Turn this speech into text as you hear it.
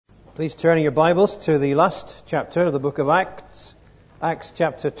Please turn your Bibles to the last chapter of the book of Acts, Acts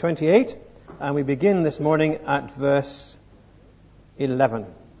chapter 28, and we begin this morning at verse 11.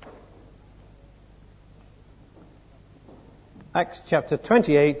 Acts chapter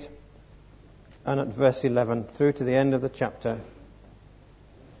 28 and at verse 11 through to the end of the chapter.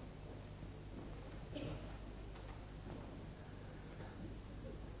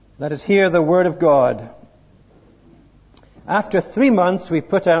 Let us hear the word of God. After 3 months, we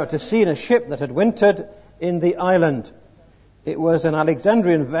put out to sea in a ship that had wintered in the island. It was an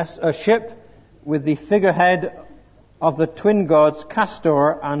Alexandrian ship with the figurehead of the twin gods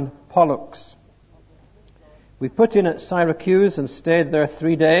Castor and Pollux. We put in at Syracuse and stayed there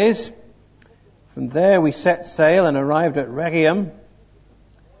 3 days. From there we set sail and arrived at Rhegium.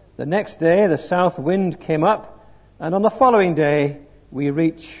 The next day the south wind came up, and on the following day we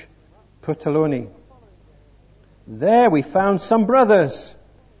reached Puteoli. There we found some brothers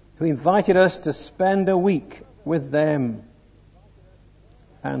who invited us to spend a week with them.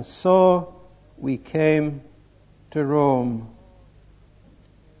 And so we came to Rome.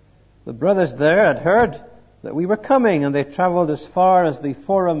 The brothers there had heard that we were coming, and they travelled as far as the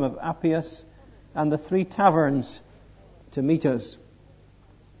Forum of Appius and the 3 taverns to meet us.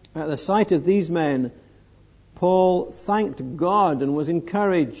 At the sight of these men, Paul thanked God and was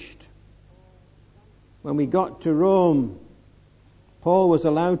encouraged. When we got to Rome, Paul was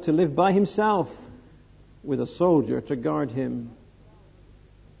allowed to live by himself with a soldier to guard him.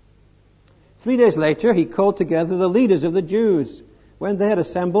 3 days later, he called together the leaders of the Jews. When they had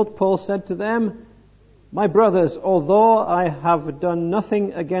assembled, Paul said to them, "My brothers, although I have done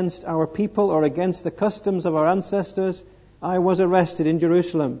nothing against our people or against the customs of our ancestors, I was arrested in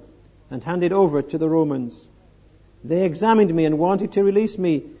Jerusalem and handed over to the Romans. They examined me and wanted to release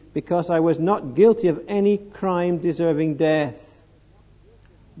me because I was not guilty of any crime deserving death.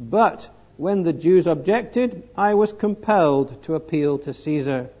 But when the Jews objected, I was compelled to appeal to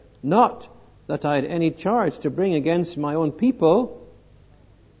Caesar. Not that I had any charge to bring against my own people.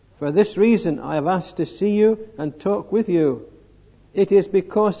 For this reason I have asked to see you and talk with you. It is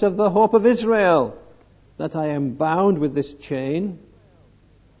because of the hope of Israel that I am bound with this chain."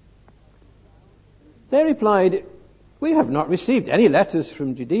 They replied, "We have not received any letters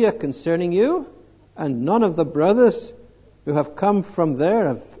from Judea concerning you, and none of the brothers who have come from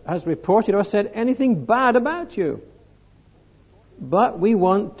there has reported or said anything bad about you. But we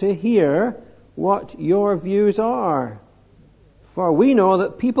want to hear what your views are, for we know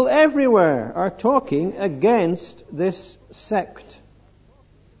that people everywhere are talking against this sect."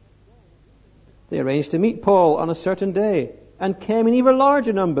 They arranged to meet Paul on a certain day and came in even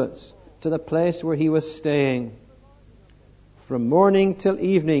larger numbers to the place where he was staying. From morning till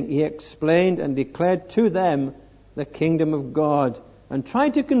evening he explained and declared to them the kingdom of God and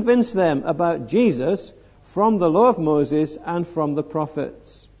tried to convince them about Jesus from the law of Moses and from the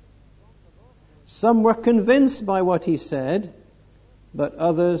prophets. Some were convinced by what he said, but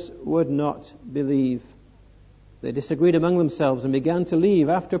others would not believe. They disagreed among themselves and began to leave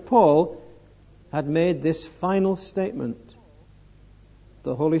after Paul had made this final statement.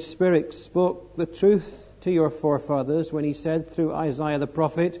 "The Holy Spirit spoke the truth to your forefathers when he said through Isaiah the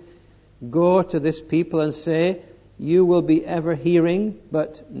prophet, 'Go to this people and say, you will be ever hearing,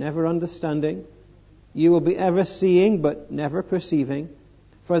 but never understanding. You will be ever seeing, but never perceiving.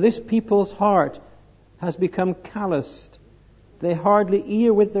 For this people's heart has become calloused. They hardly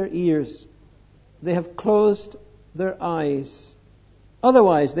hear with their ears. They have closed their eyes.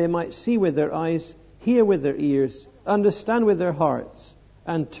 Otherwise they might see with their eyes, hear with their ears, understand with their hearts,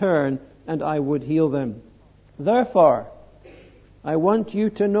 and turn, and I would heal them. Therefore, I want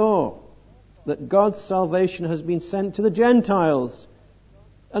you to know that God's salvation has been sent to the Gentiles,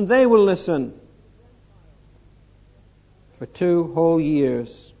 and they will listen." For 2 whole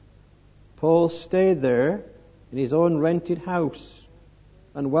years, Paul stayed there in his own rented house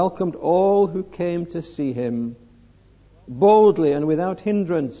and welcomed all who came to see him. Boldly and without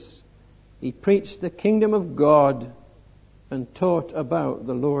hindrance, he preached the kingdom of God and taught about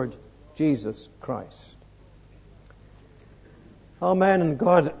the Lord Jesus Christ. Amen, and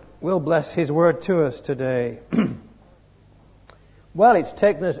God will bless his word to us today. Well, it's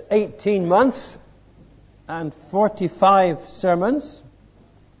taken us 18 months and 45 sermons,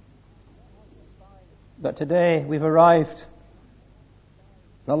 but today we've arrived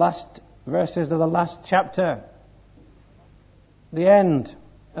the last verses of the last chapter, the end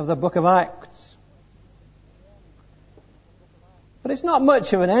of the book of Acts. But it's not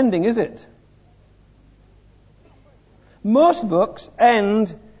much of an ending, is it? Most books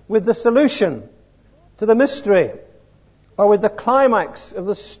end with the solution to the mystery or with the climax of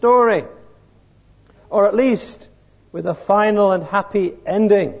the story, or at least with a final and happy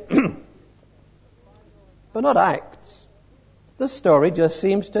ending. But not Acts. The story just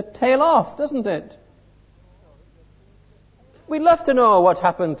seems to tail off, doesn't it? We'd love to know what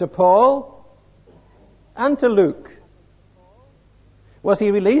happened to Paul and to Luke. Was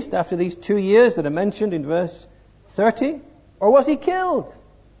he released after these 2 years that are mentioned in verse 30? Or was he killed?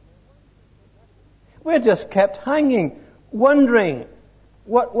 We're just kept hanging, wondering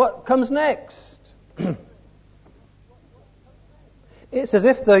what comes next. It's as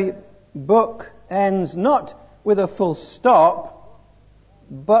if the book ends not with a full stop,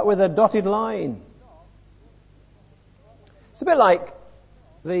 but with a dotted line. It's a bit like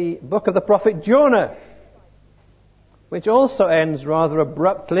the book of the prophet Jonah, which also ends rather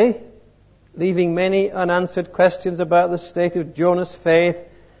abruptly, leaving many unanswered questions about the state of Jonah's faith,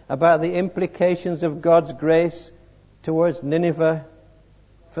 about the implications of God's grace towards Nineveh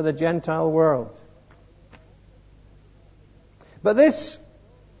for the Gentile world. But this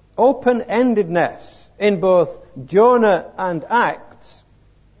open-endedness in both Jonah and Acts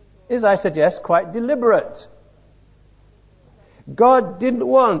is, I suggest, quite deliberate. God didn't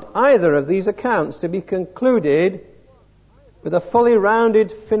want either of these accounts to be concluded with a fully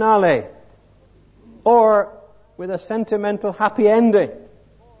rounded finale or with a sentimental happy ending.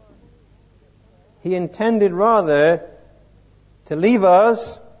 He intended rather to leave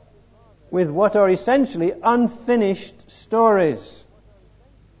us with what are essentially unfinished stories.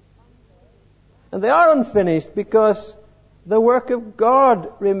 And they are unfinished because the work of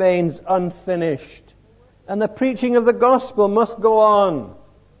God remains unfinished. And the preaching of the gospel must go on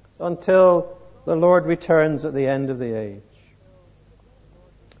until the Lord returns at the end of the age.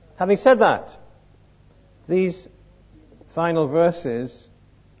 Having said that, these final verses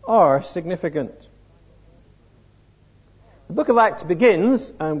are significant. The book of Acts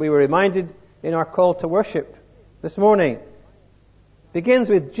begins, and we were reminded in our call to worship this morning, begins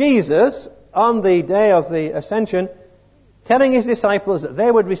with Jesus on the day of the Ascension telling his disciples that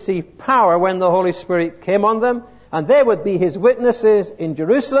they would receive power when the Holy Spirit came on them, and they would be his witnesses in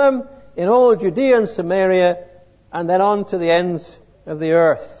Jerusalem, in all Judea and Samaria, and then on to the ends of the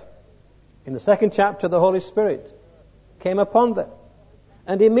earth. In the second chapter, the Holy Spirit came upon them,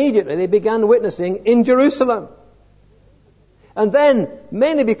 and immediately they began witnessing in Jerusalem. And then,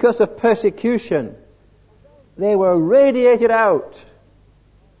 mainly because of persecution, they were radiated out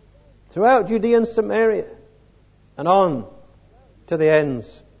throughout Judea and Samaria and on to the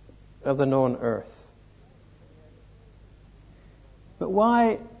ends of the known earth. But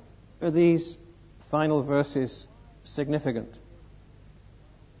why are these final verses significant?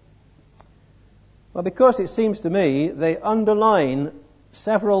 Well, because it seems to me they underline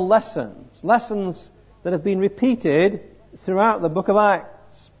several lessons that have been repeated throughout the book of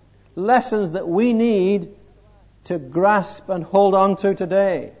Acts, lessons that we need to grasp and hold on to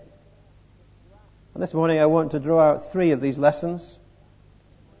today. And this morning I want to draw out 3 of these lessons.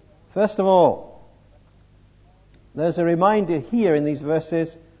 First of all, there's a reminder here in these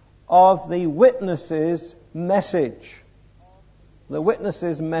verses of the witness's message. The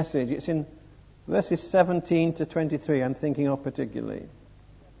witness's message. It's in verses 17 to 23 I'm thinking of particularly.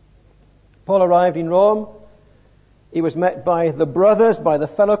 Paul arrived in Rome. He was met by the brothers, by the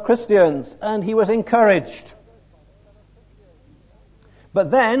fellow Christians, and he was encouraged.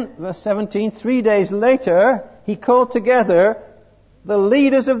 But then, verse 17, 3 days later, he called together the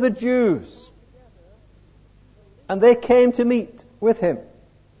leaders of the Jews, and they came to meet with him.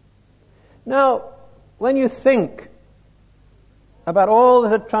 Now, when you think about all that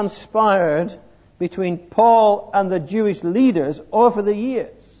had transpired between Paul and the Jewish leaders over the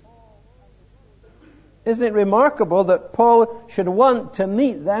years, isn't it remarkable that Paul should want to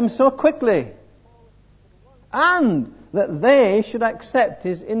meet them so quickly? And that they should accept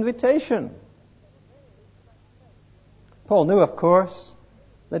his invitation. Paul knew, of course,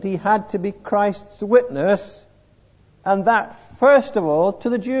 that he had to be Christ's witness, and that first of all to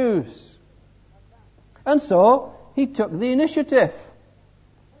the Jews. And so he took the initiative.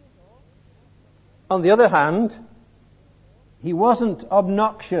 On the other hand, he wasn't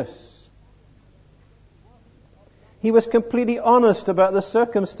obnoxious. He was completely honest about the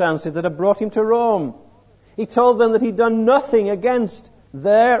circumstances that had brought him to Rome. He told them that he'd done nothing against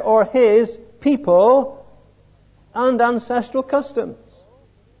their or his people and ancestral customs.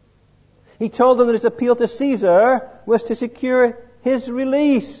 He told them that his appeal to Caesar was to secure his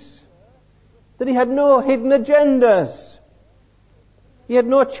release, that he had no hidden agendas. He had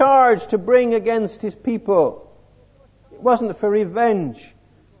no charge to bring against his people. It wasn't for revenge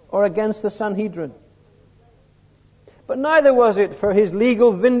or against the Sanhedrin. But neither was it for his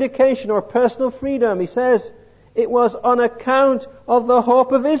legal vindication or personal freedom. He says it was on account of the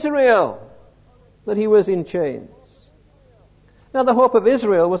hope of Israel that he was in chains. Now, the hope of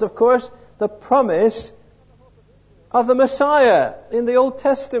Israel was, of course, the promise of the Messiah in the Old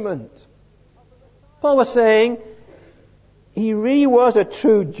Testament. Paul was saying he really was a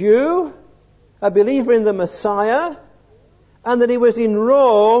true Jew, a believer in the Messiah, and that he was in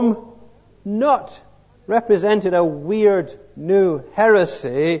Rome not represented a weird new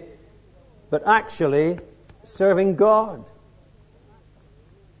heresy, but actually serving God.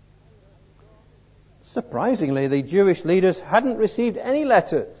 Surprisingly, the Jewish leaders hadn't received any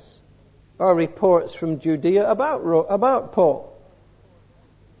letters or reports from Judea about Paul.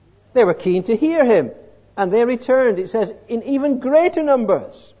 They were keen to hear him, and they returned, it says, in even greater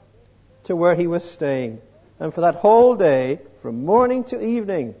numbers to where he was staying. And for that whole day, from morning to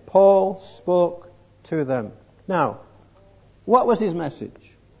evening, Paul spoke to them. Now, what was his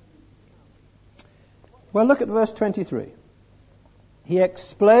message? Well, look at verse 23. He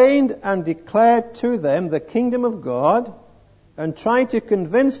explained and declared to them the kingdom of God and tried to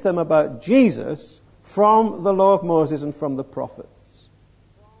convince them about Jesus from the law of Moses and from the prophets.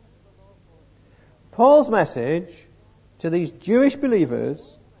 Paul's message to these Jewish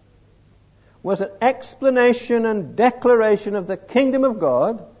believers was an explanation and declaration of the kingdom of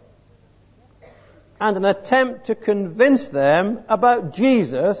God and an attempt to convince them about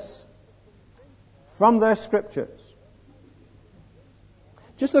Jesus from their scriptures.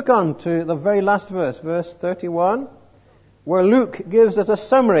 Just look on to the very last verse, verse 31, where Luke gives us a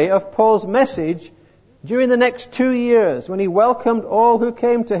summary of Paul's message during the next 2 years when he welcomed all who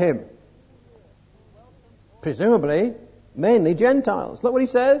came to him. Presumably, mainly Gentiles. Look what he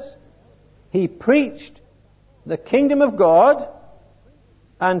says. He preached the kingdom of God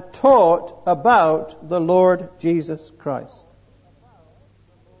and taught about the Lord Jesus Christ.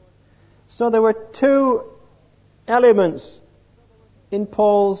 So there were two elements in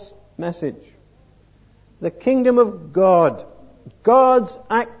Paul's message. The kingdom of God, God's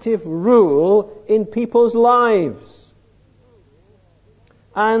active rule in people's lives,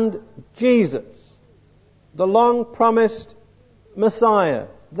 and Jesus, the long-promised Messiah,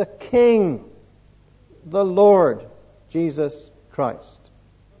 the King, the Lord Jesus Christ.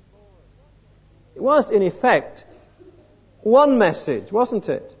 It was, in effect, one message, wasn't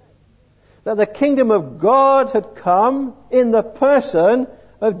it? That the kingdom of God had come in the person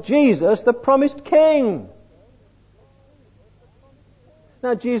of Jesus, the promised King.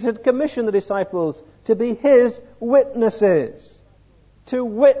 Now, Jesus had commissioned the disciples to be his witnesses, to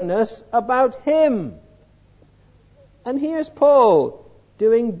witness about him. And here's Paul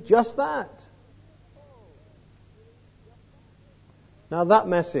doing just that. Now, that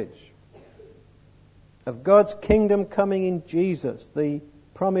message of God's kingdom coming in Jesus, the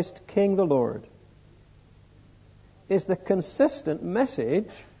promised King, the Lord, is the consistent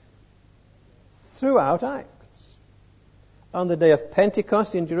message throughout Acts. On the day of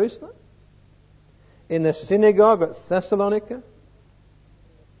Pentecost in Jerusalem, in the synagogue at Thessalonica,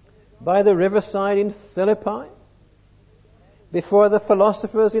 by the riverside in Philippi, before the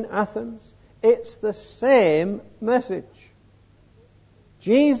philosophers in Athens, it's the same message.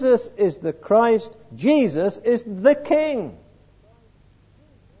 Jesus is the Christ. Jesus is the King.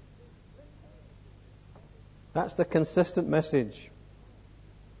 That's the consistent message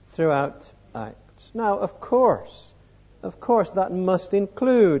throughout Acts. Now, of course, that must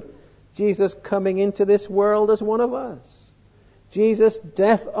include Jesus coming into this world as one of us. Jesus'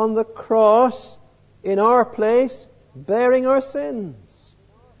 death on the cross in our place, bearing our sins.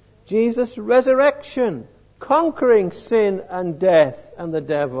 Jesus' resurrection, conquering sin and death and the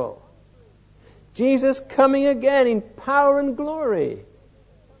devil. Jesus coming again in power and glory.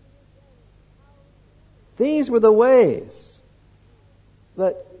 These were the ways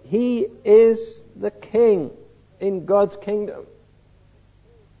that he is the King in God's kingdom.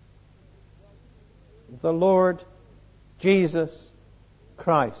 The Lord Jesus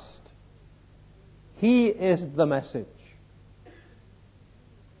Christ. He is the message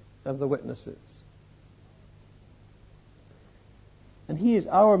of the witnesses. And he is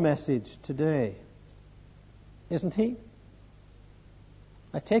our message today, isn't he?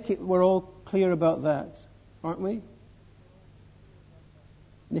 I take it we're all clear about that, aren't we?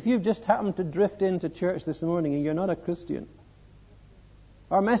 And if you've just happened to drift into church this morning and you're not a Christian,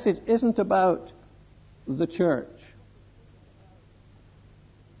 our message isn't about the church.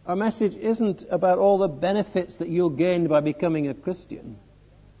 Our message isn't about all the benefits that you'll gain by becoming a Christian.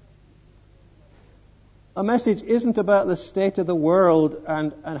 Our message isn't about the state of the world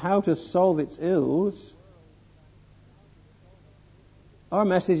and how to solve its ills. Our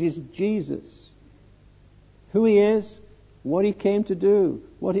message is Jesus. Who He is, what He came to do,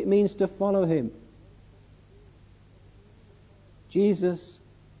 what it means to follow Him. Jesus,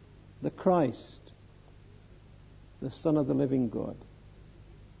 the Christ, the Son of the living God.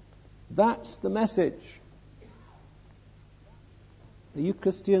 That's the message. Are you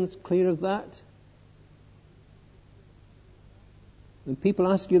Christians clear of that? When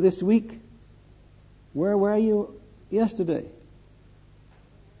people ask you this week, where were you yesterday?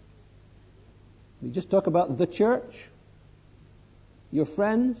 We just talk about the church, your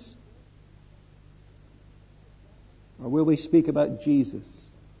friends, or will we speak about Jesus?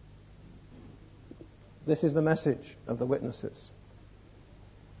 This is the message of the witnesses.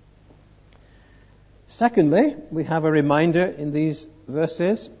 Secondly, we have a reminder in these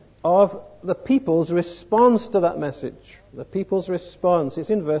verses of the people's response to that message. The people's response. It's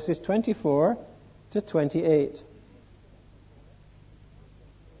in verses 24 to 28.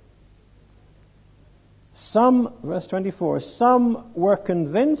 Verse 24, some were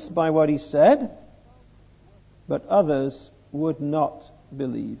convinced by what he said, but others would not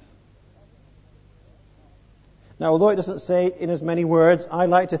believe. Now, although it doesn't say it in as many words, I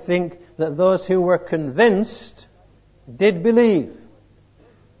like to think that those who were convinced did believe.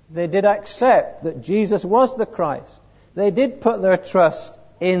 They did accept that Jesus was the Christ. They did put their trust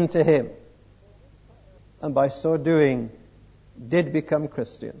into Him. And by so doing, did become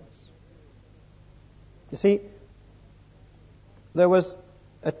Christians. You see, there was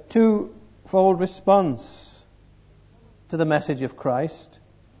a twofold response to the message of Christ.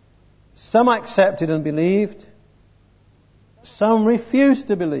 Some accepted and believed. Some refused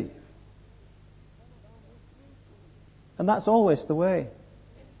to believe. And that's always the way.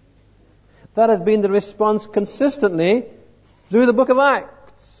 That has been the response consistently through the book of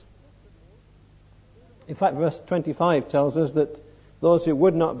Acts. In fact, verse 25 tells us that those who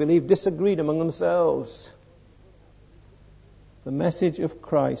would not believe disagreed among themselves. The message of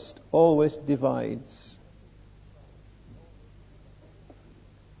Christ always divides.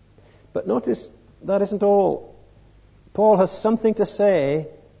 But notice that isn't all. Paul has something to say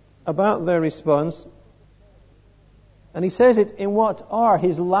about their response, and he says it in what are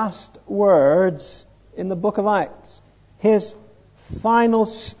his last words in the book of Acts. His final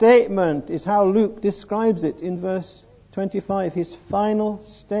statement is how Luke describes it in verse 25. His final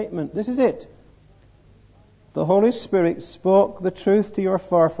statement. This is it. The Holy Spirit spoke the truth to your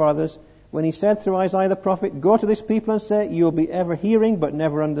forefathers when He said through Isaiah the prophet, go to this people and say, you'll be ever hearing but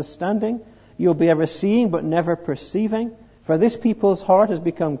never understanding. You'll be ever seeing but never perceiving. For this people's heart has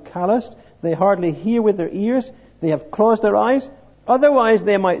become calloused. They hardly hear with their ears. They have closed their eyes. Otherwise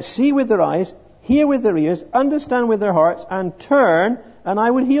they might see with their eyes, hear with their ears, understand with their hearts, and turn, and I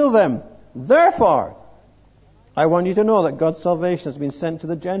would heal them. Therefore, I want you to know that God's salvation has been sent to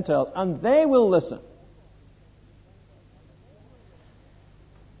the Gentiles, and they will listen.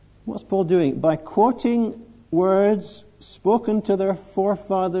 What's Paul doing? By quoting words spoken to their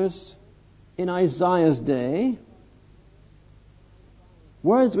forefathers in Isaiah's day,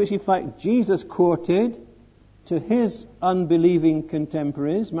 words which in fact Jesus quoted to his unbelieving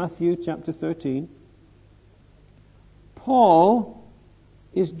contemporaries, Matthew chapter 13, Paul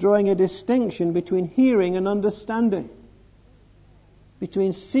is drawing a distinction between hearing and understanding,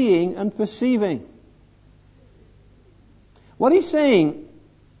 between seeing and perceiving. What he's saying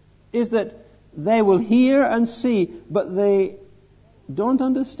is that they will hear and see, but they don't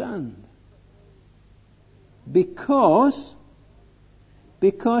understand. Because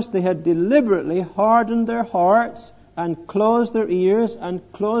they had deliberately hardened their hearts and closed their ears and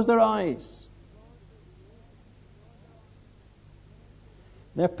closed their eyes.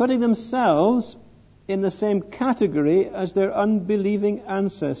 They're putting themselves in the same category as their unbelieving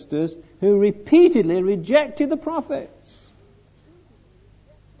ancestors who repeatedly rejected the prophets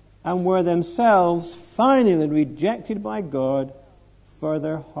and were themselves finally rejected by God for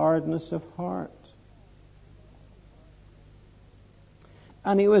their hardness of heart.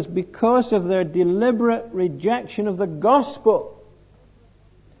 And it was because of their deliberate rejection of the gospel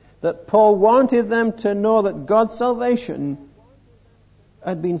that Paul wanted them to know that God's salvation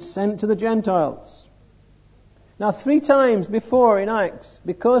had been sent to the Gentiles. Now, 3 times before in Acts,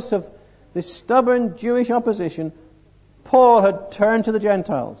 because of this stubborn Jewish opposition, Paul had turned to the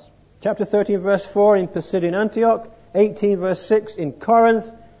Gentiles. Chapter 13, verse 4 in Pisidian Antioch, 18, verse 6 in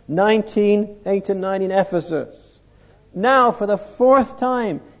Corinth, 19, 8 and 9 in Ephesus. Now, for the 4th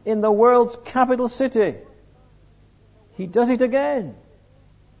time in the world's capital city, he does it again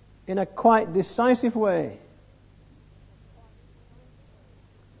in a quite decisive way.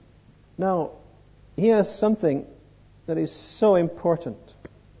 Now, here's something that is so important.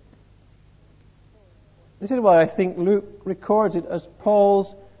 This is why I think Luke records it as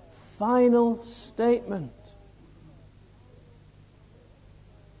Paul's final statement.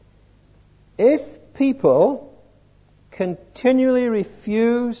 If people continually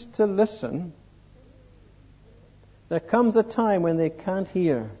refuse to listen, there comes a time when they can't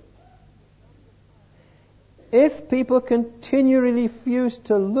hear. If people continually refuse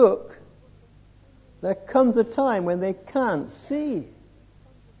to look, there comes a time when they can't see.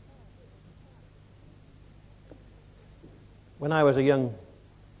 When I was a young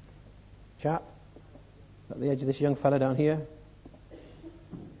chap, at the edge of this young fella down here,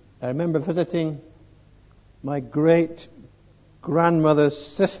 I remember visiting my great-grandmother's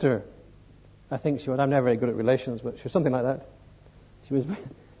sister. I think she was. I'm never very good at relations, but she was something like that. She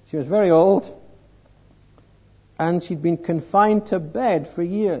was very old, and she'd been confined to bed for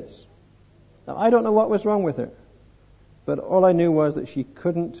years. Now, I don't know what was wrong with her, but all I knew was that she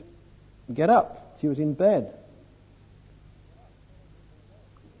couldn't get up. She was in bed.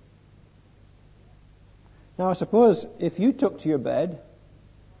 Now, I suppose if you took to your bed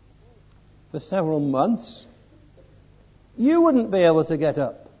for several months, you wouldn't be able to get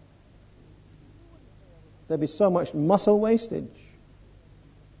up. There'd be so much muscle wastage.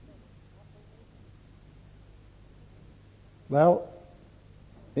 Well,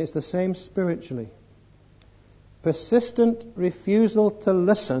 it's the same spiritually. Persistent refusal to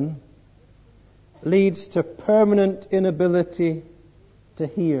listen leads to permanent inability to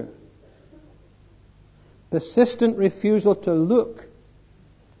hear. Persistent refusal to look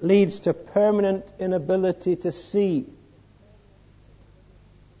leads to permanent inability to see.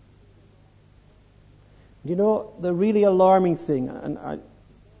 You know, the really alarming thing,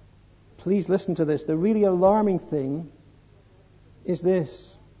 please listen to this, the really alarming thing is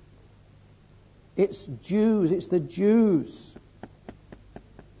this. It's the Jews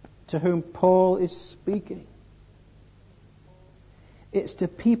to whom Paul is speaking. It's to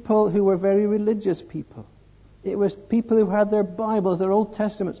people who were very religious people. It was people who had their Bibles, their Old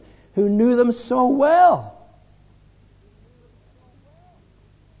Testaments, who knew them so well.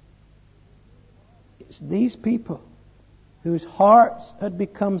 It's these people whose hearts had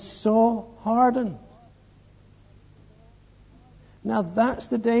become so hardened. Now that's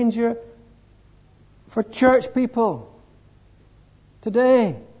the danger for church people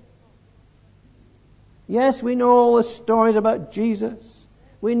today. Yes, we know all the stories about Jesus.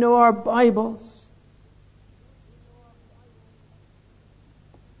 We know our Bibles.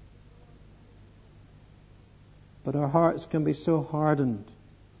 But our hearts can be so hardened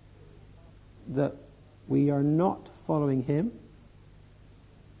that we are not following Him.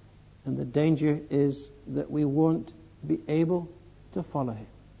 And the danger is that we won't be able to follow Him.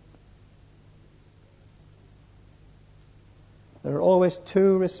 There are always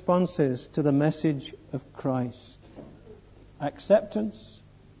two responses to the message of Christ: acceptance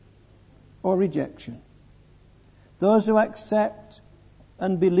or rejection. Those who accept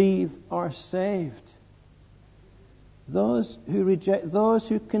and believe are saved. Those who reject, those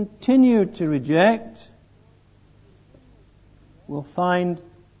who continue to reject, will find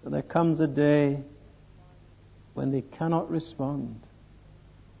that there comes a day when they cannot respond.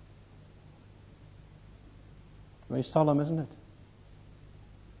 Very solemn, isn't it?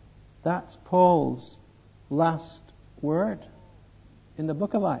 That's Paul's last word in the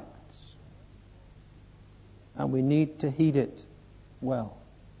book of Acts. And we need to heed it well.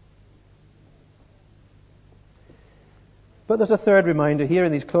 But there's a third reminder here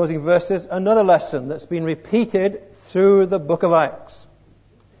in these closing verses, another lesson that's been repeated through the book of Acts.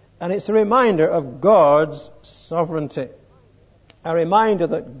 And it's a reminder of God's sovereignty. A reminder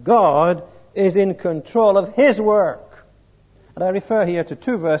that God is in control of His work. And I refer here to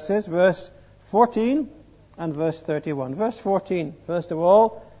two verses, verse 14 and verse 31. Verse 14, first of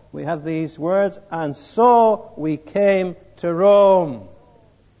all, we have these words, "And so we came to Rome."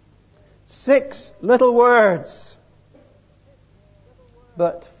 6 little words,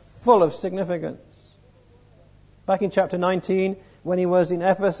 but full of significance. Back in chapter 19, when he was in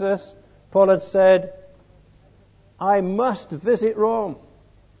Ephesus, Paul had said, "I must visit Rome."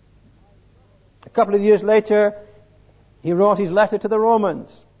 A couple of years later, he wrote his letter to the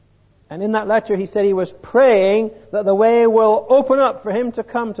Romans. And in that letter, he said he was praying that the way will open up for him to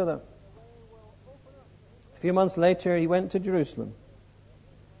come to them. A few months later, he went to Jerusalem.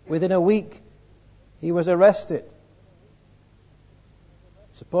 Within a week, he was arrested,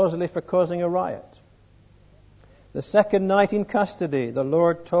 supposedly for causing a riot. The second night in custody, the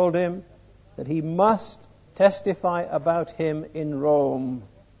Lord told him that he must testify about him in Rome.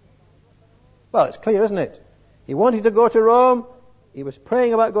 Well, it's clear, isn't it? He wanted to go to Rome. He was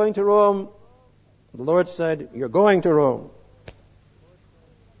praying about going to Rome. The Lord said, "You're going to Rome."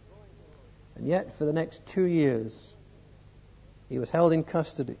 And yet, for the next 2 years, he was held in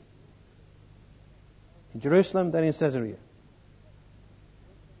custody. In Jerusalem, then in Caesarea.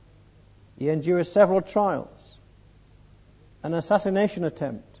 He endured several trials, an assassination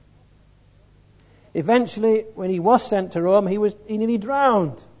attempt. Eventually, when he was sent to Rome, he nearly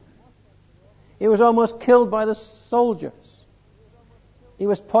drowned. He was almost killed by the soldiers. He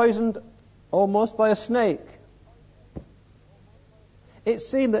was poisoned almost by a snake. It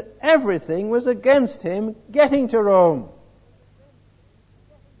seemed that everything was against him getting to Rome.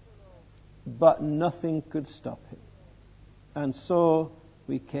 But nothing could stop him. And so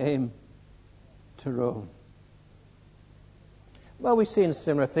we came to Rome. Well, we've seen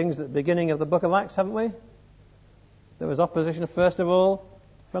similar things at the beginning of the book of Acts, haven't we? There was opposition, first of all,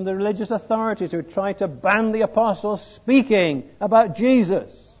 from the religious authorities who tried to ban the apostles speaking about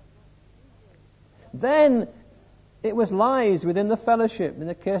Jesus. Then it was lies within the fellowship, in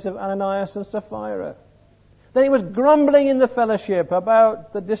the case of Ananias and Sapphira. Then it was grumbling in the fellowship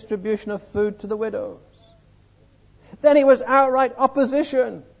about the distribution of food to the widows. Then it was outright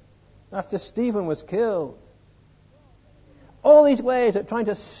opposition after Stephen was killed. All these ways of trying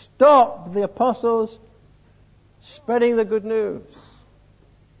to stop the apostles spreading the good news.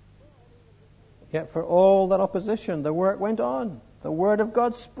 Yet for all that opposition, the work went on. The word of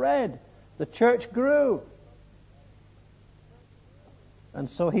God spread. The church grew. And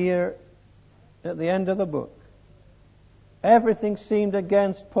so here, at the end of the book, everything seemed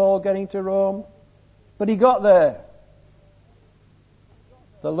against Paul getting to Rome, but he got there.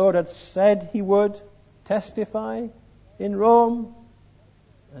 The Lord had said he would testify in Rome,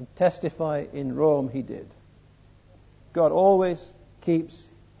 and testify in Rome he did. God always keeps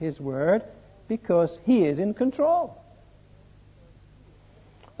his word because he is in control.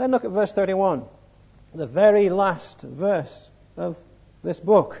 Then look at verse 31, the very last verse of this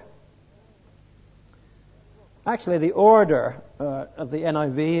book. Actually, the order of the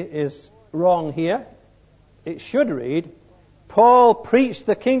NIV is wrong here. It should read, Paul preached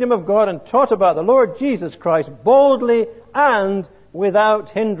the kingdom of God and taught about the Lord Jesus Christ boldly and without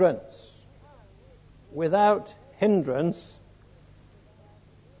hindrance. Without hindrance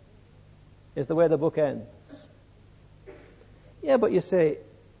is the way the book ends. Yeah, but you say,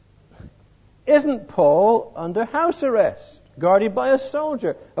 isn't Paul under house arrest, guarded by a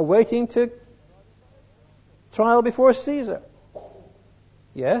soldier, awaiting to trial before Caesar?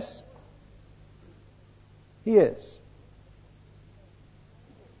 Yes, he is.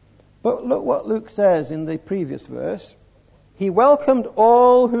 But look what Luke says in the previous verse. He welcomed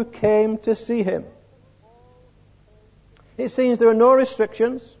all who came to see him. It seems there are no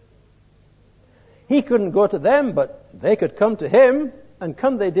restrictions. He couldn't go to them, but they could come to him, and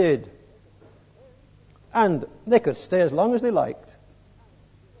come they did. And they could stay as long as they liked.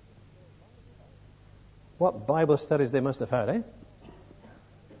 What Bible studies they must have had, eh?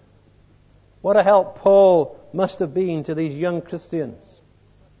 What a help Paul must have been to these young Christians.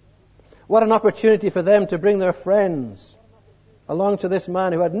 What an opportunity for them to bring their friends along to this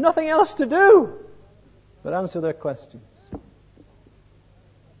man who had nothing else to do but answer their questions.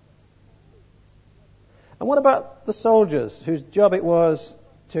 And what about the soldiers whose job it was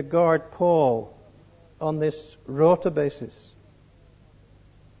to guard Paul on this rota basis?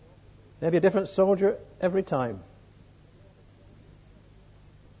 Maybe a different soldier every time.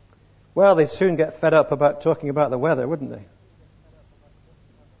 Well, they'd soon get fed up about talking about the weather, wouldn't they?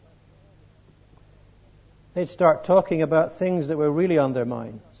 They'd start talking about things that were really on their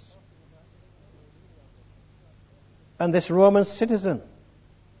minds. And this Roman citizen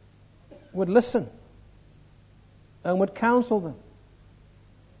would listen and would counsel them.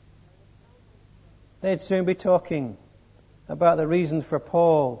 They'd soon be talking about the reasons for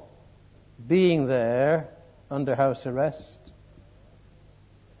Paul being there under house arrest.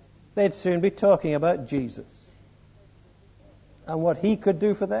 They'd soon be talking about Jesus and what he could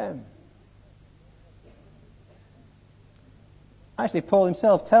do for them. Actually, Paul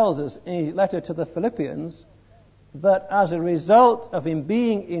himself tells us in his letter to the Philippians that as a result of him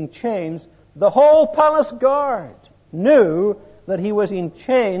being in chains, the whole palace guard knew that he was in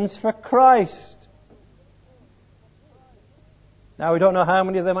chains for Christ. Now, we don't know how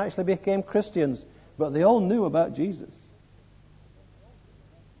many of them actually became Christians, but they all knew about Jesus.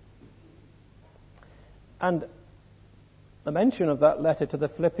 And the mention of that letter to the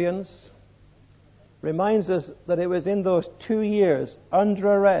Philippians reminds us that it was in those 2 years under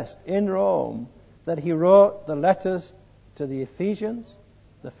arrest in Rome that he wrote the letters to the Ephesians,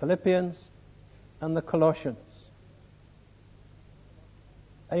 the Philippians, and the Colossians.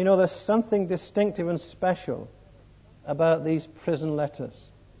 And you know, there's something distinctive and special about these prison letters.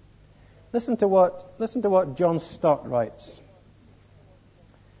 Listen to what John Stott writes.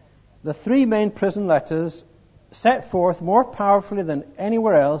 The three main prison letters set forth more powerfully than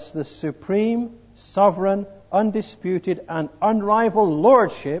anywhere else the supreme, sovereign, undisputed, and unrivaled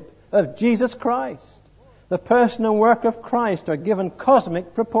lordship of Jesus Christ. The person and work of Christ are given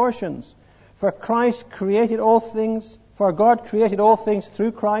cosmic proportions. For God created all things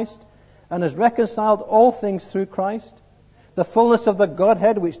through Christ, and has reconciled all things through Christ. The fullness of the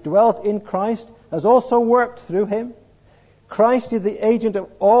Godhead which dwelt in Christ has also worked through him. Christ is the agent of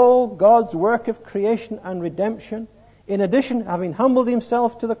all God's work of creation and redemption. In addition, having humbled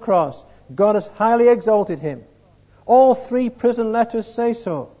himself to the cross, God has highly exalted him. All three prison letters say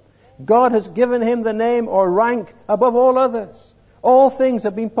so. God has given him the name or rank above all others. All things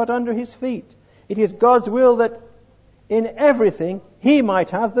have been put under his feet. It is God's will that in everything he might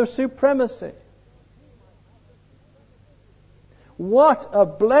have the supremacy. What a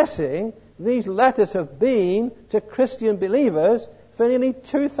blessing these letters have been to Christian believers for nearly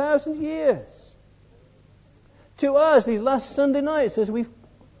 2,000 years. To us, these last Sunday nights, as we've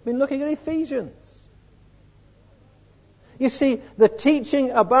been looking at Ephesians. You see, the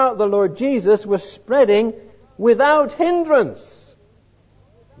teaching about the Lord Jesus was spreading without hindrance.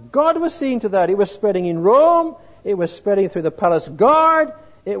 God was seeing to that. It was spreading in Rome. It was spreading through the palace guard.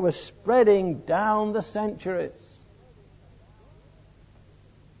 It was spreading down the centuries.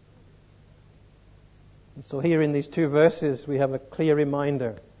 And so here in these two verses we have a clear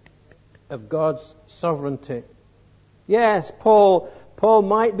reminder of God's sovereignty. Yes, Paul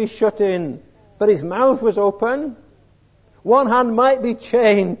might be shut in, but his mouth was open. One hand might be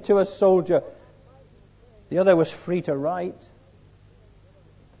chained to a soldier. The other was free to write.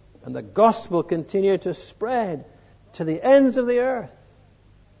 And the gospel continued to spread to the ends of the earth.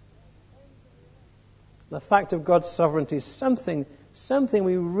 The fact of God's sovereignty is something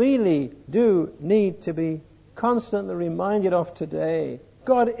we really do need to be constantly reminded of today.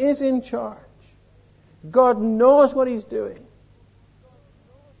 God is in charge. God knows what he's doing.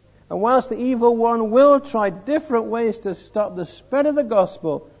 And whilst the evil one will try different ways to stop the spread of the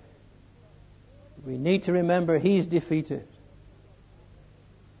gospel, we need to remember he's defeated.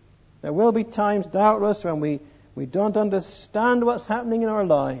 There will be times, doubtless, when we don't understand what's happening in our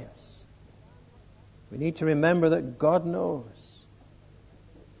lives. We need to remember that God knows.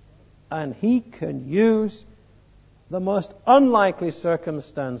 And he can use the most unlikely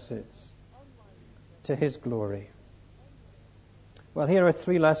circumstances to his glory. Well, here are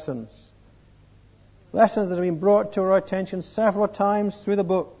three lessons. Lessons that have been brought to our attention several times through the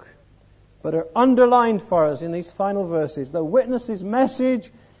book, but are underlined for us in these final verses. The witness's message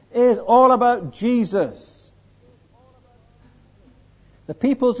is all about Jesus. The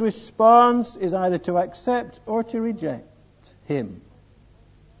people's response is either to accept or to reject him.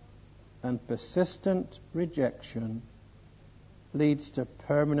 And persistent rejection leads to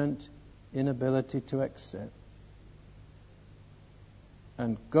permanent inability to accept.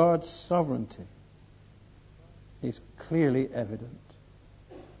 And God's sovereignty is clearly evident.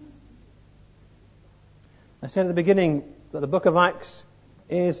 I said at the beginning that the book of Acts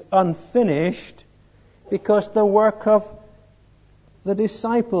is unfinished because the work of the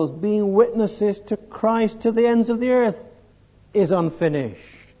disciples being witnesses to Christ to the ends of the earth is unfinished.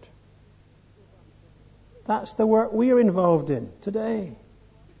 That's the work we are involved in today,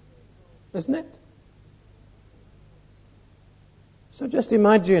 isn't it? So just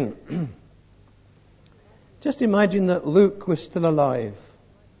imagine that Luke was still alive.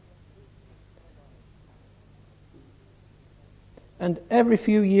 And every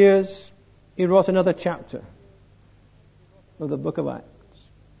few years he wrote another chapter of the book of Acts.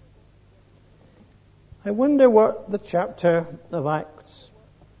 I wonder what the chapter of Acts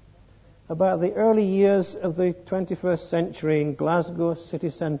about the early years of the 21st century in Glasgow city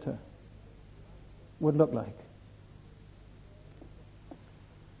centre would look like.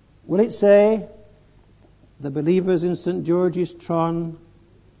 Will it say the believers in St. George's Tron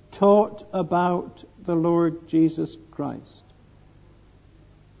taught about the Lord Jesus Christ?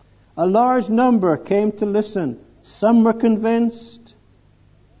 A large number came to listen. Some were convinced,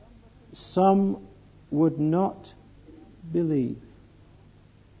 some would not believe,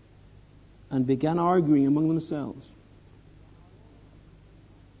 and began arguing among themselves.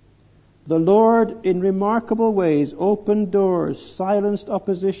 The Lord, in remarkable ways, opened doors, silenced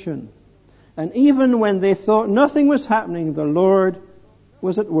opposition, and even when they thought nothing was happening, the Lord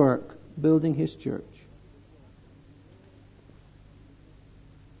was at work building his church.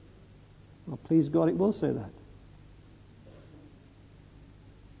 Well, please God, it will say that.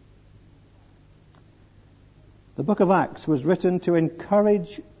 The book of Acts was written to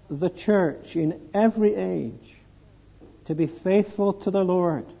encourage the church in every age to be faithful to the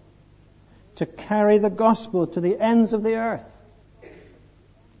Lord, to carry the gospel to the ends of the earth.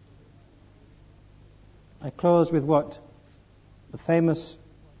 I close with what the famous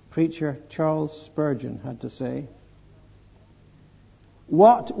preacher Charles Spurgeon had to say.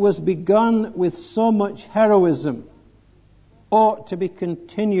 What was begun with so much heroism ought to be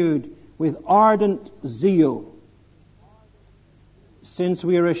continued with ardent zeal, since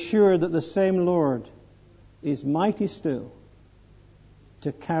we are assured that the same Lord is mighty still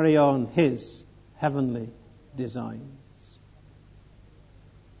to carry on His heavenly designs.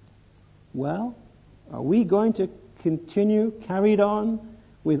 Well, are we going to continue carried on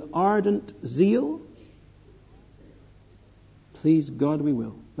with ardent zeal? Please God, we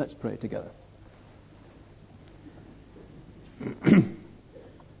will. Let's pray together.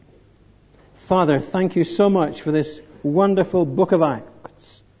 Father, thank you so much for this wonderful book of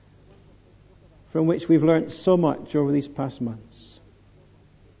Acts, from which we've learnt so much over these past months.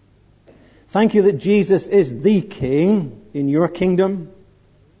 Thank you that Jesus is the King in your kingdom.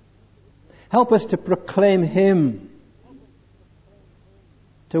 Help us to proclaim Him,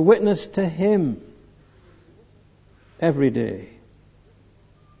 to witness to Him every day.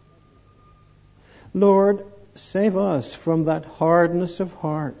 Lord, save us from that hardness of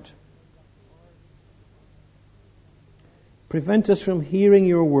heart. Prevent us from hearing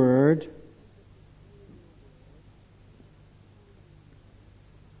your word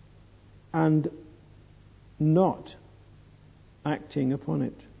and not acting upon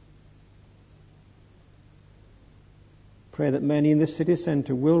it. Pray that many in the city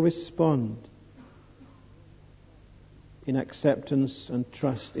centre will respond in acceptance and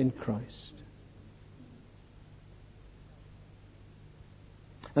trust in Christ.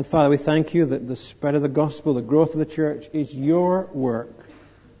 And Father, we thank you that the spread of the gospel, the growth of the church, is your work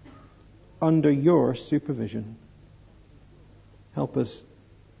under your supervision. Help us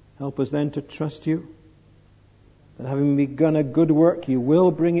then to trust you, that having begun a good work, you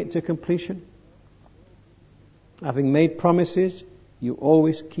will bring it to completion. Having made promises, you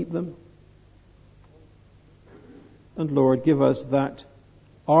always keep them. And Lord, give us that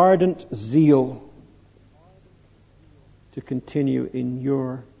ardent zeal to continue in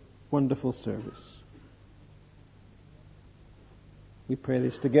your wonderful service. We pray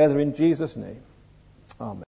this together in Jesus' name. Amen.